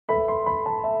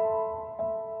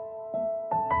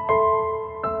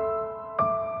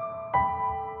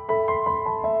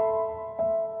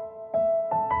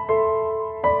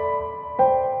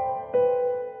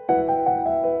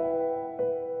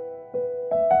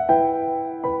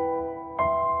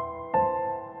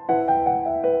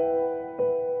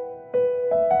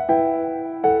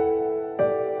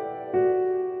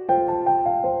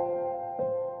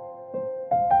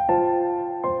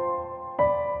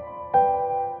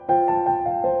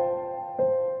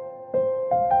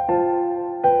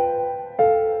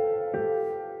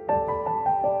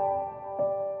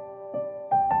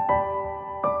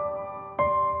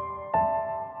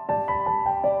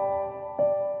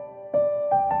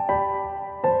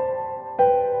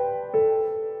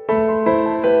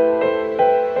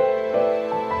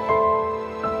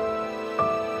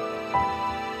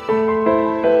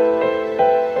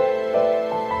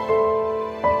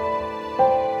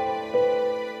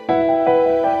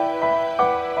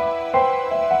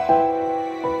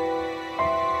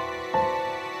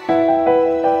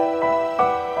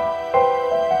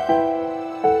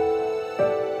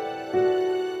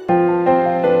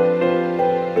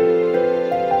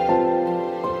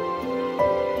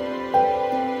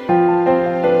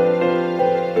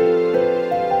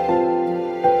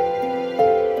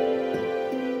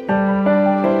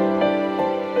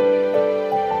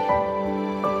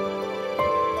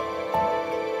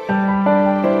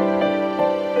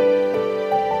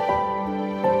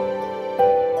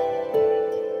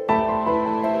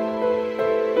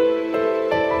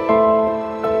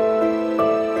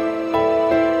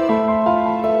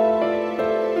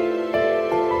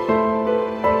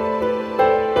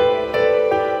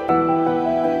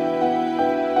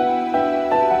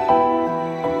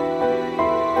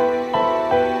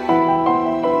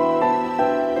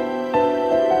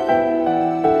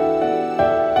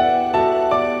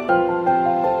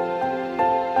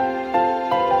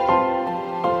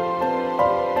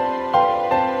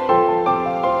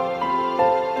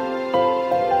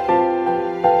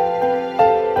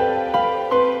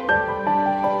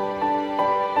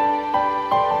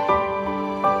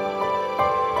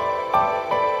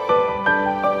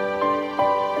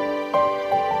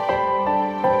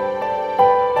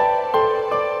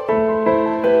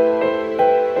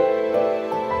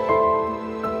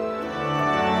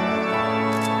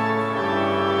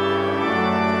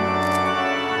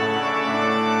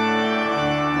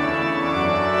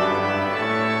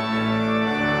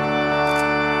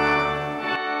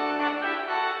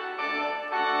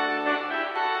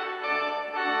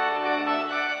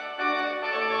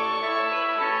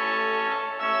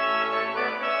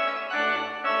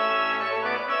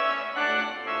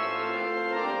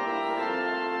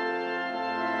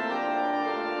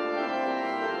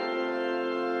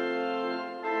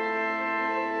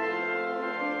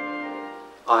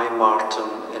I,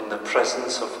 Martin, in the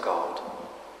presence of God,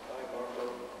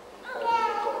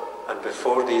 and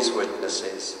before these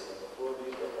witnesses,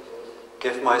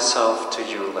 give myself to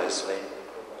you, Lesley,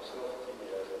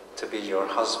 to be your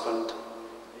husband,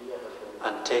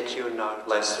 and take you now.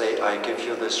 Lesley, I give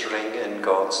you this ring in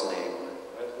God's name,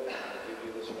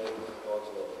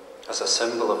 as a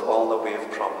symbol of all that we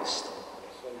have promised,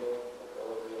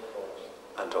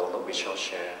 and all that we shall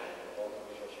share.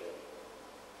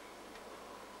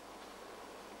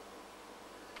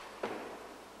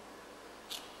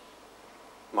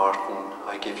 Martin,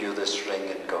 I give you this ring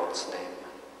in God's name,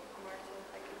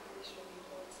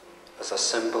 as a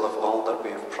symbol of all that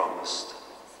we have promised,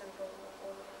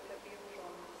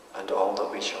 and all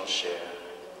that we shall share.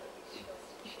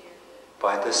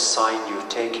 By this sign you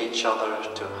take each other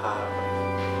to have.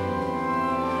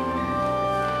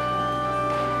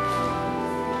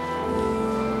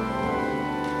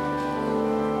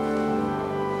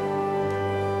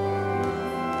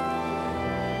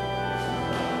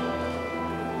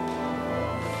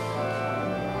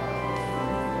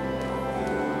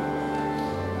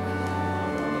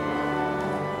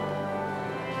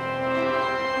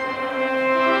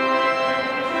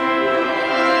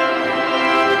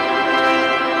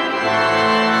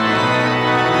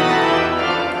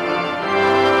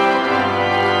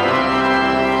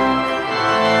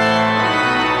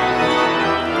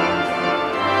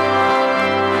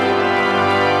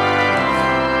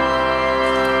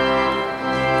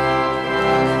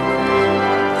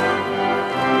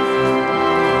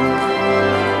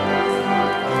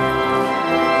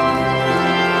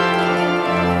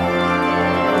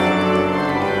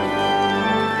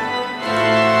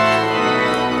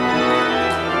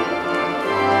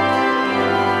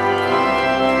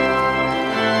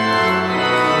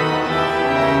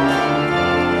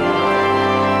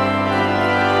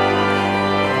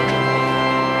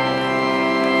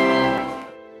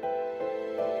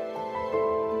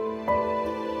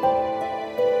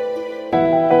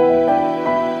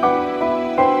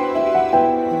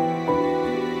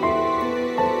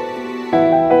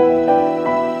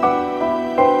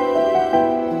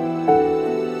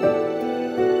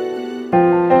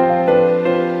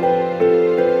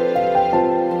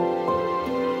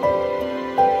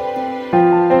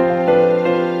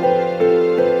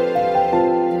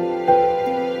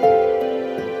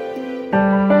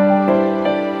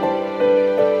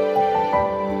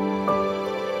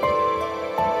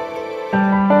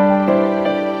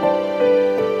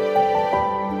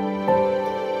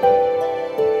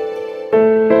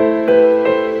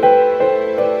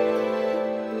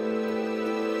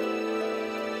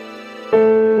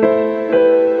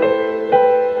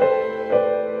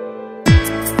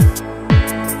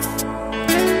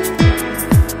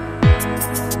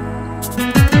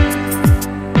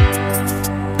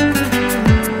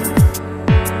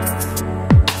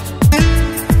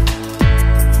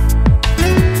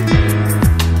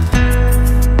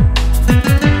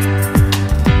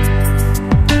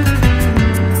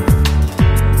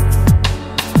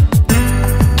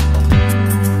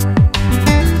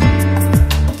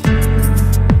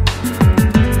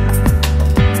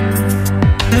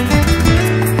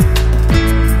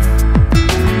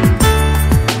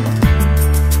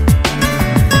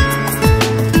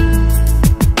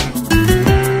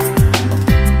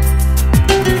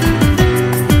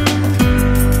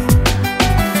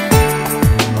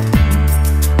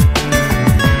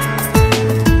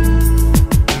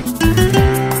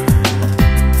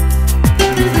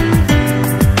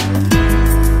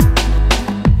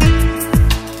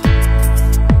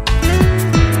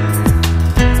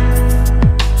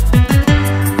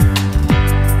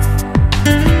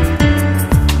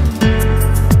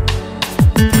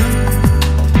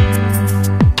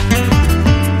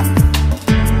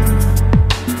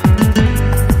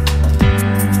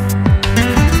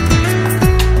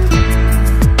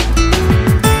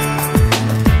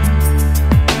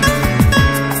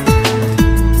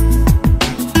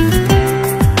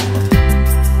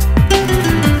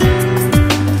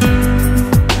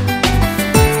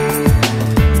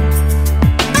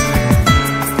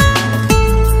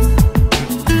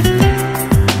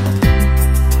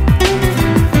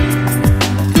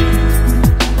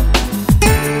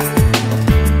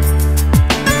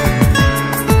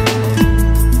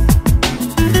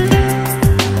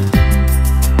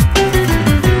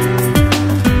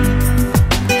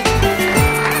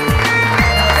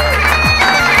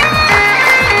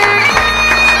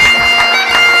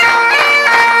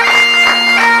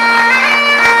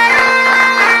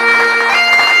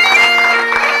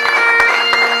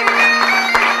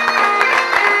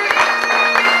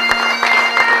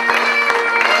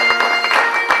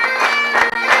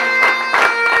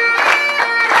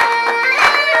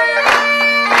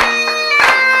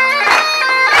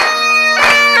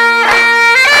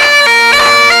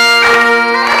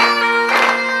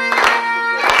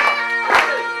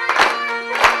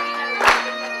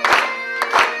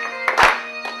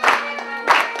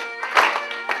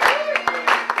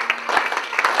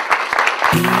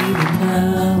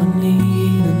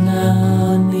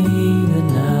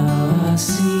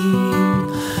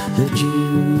 that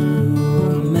you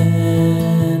were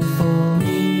meant for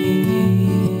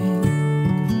me.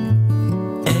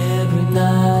 Every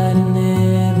night and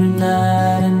every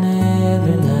night and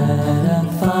every night I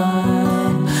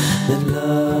find that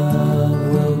love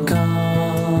will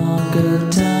conquer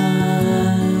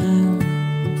time.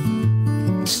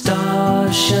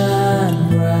 Stars shine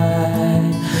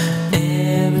bright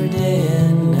every day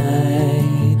and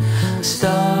night.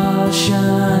 Stars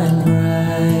shine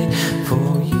bright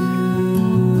for you.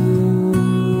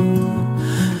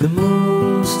 The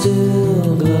moon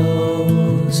still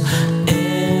glows,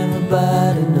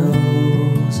 everybody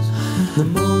knows. The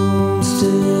moon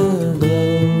still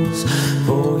glows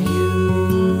for you.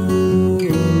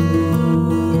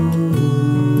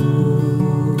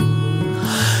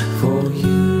 For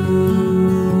you.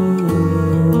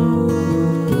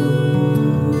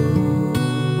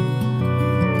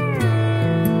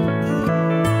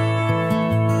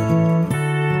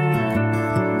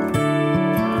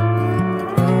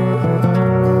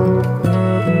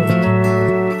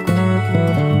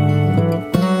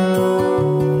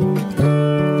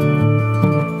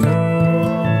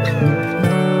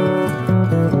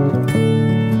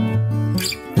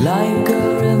 Like a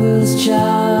river's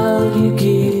child, you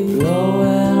keep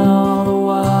flowing all the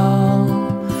while,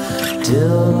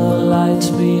 till the lights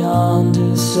beyond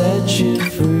to set you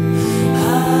free.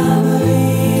 I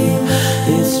believe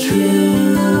it's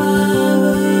true. I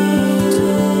believe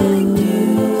in you.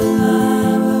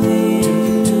 I believe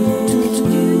in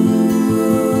you.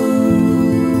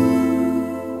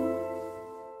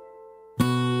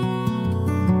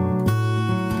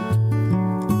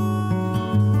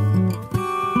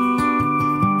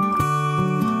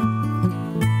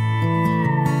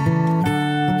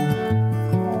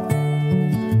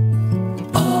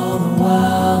 All the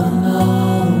while and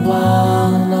all the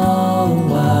while and all the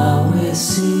while we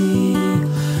see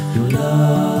your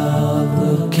love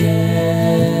will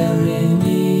carry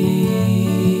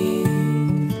me.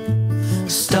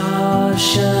 Stars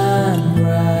shine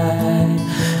bright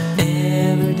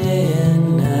every day and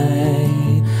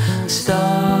night.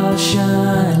 Stars shine